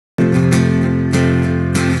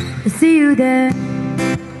see you there.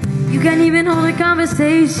 You can't even hold a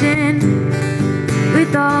conversation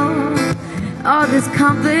with all this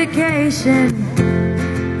complication.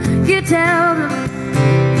 You tell them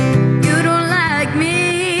you don't like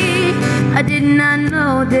me. I did not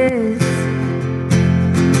know this.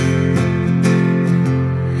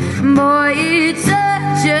 Boy, it's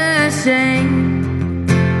such a shame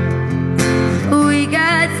we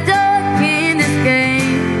got stuck in this game.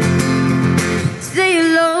 Say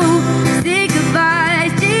hello, say goodbye.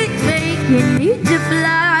 She's fake, you need to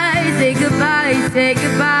fly. Say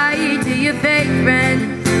goodbye to your fake friend.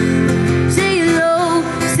 Say hello,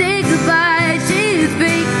 say goodbye. She's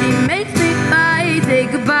fake, she makes me cry. Say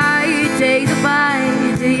goodbye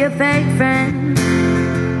to your fake friend.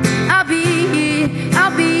 I'll be here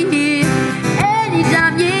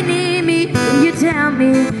anytime you need me. When you tell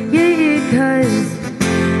me you're here, 'cause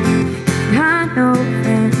I know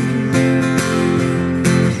friends.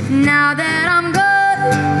 Now that I'm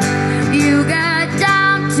gone, you got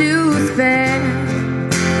time to spare.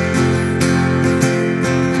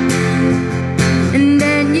 And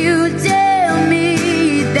then you tell me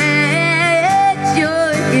that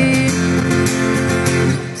you're here.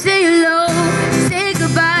 Say hello, say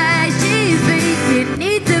goodbye. She's fake, you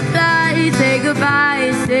need to fly. Say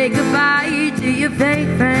goodbye to your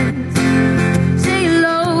fake friends. Say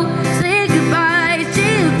hello, say goodbye.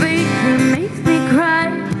 She's fake, it makes me cry.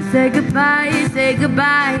 Say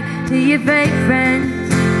goodbye to your fake friends.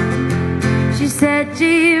 She said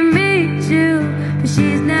she'd meet you, but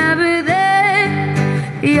she's never there.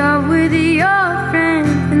 You're with your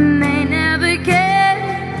friends and they never care.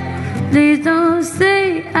 Please don't say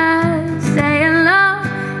I say hello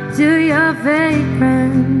to your fake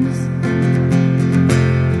friends.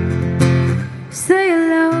 Say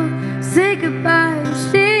hello, say goodbye.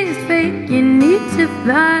 She's fake, you need to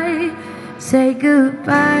fly. Say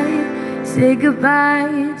goodbye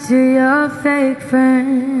to your fake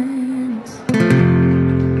friends.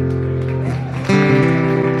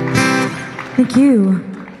 Thank you.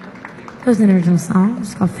 That was an original song.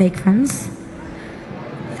 It's called Fake Friends.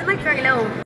 It's like very low.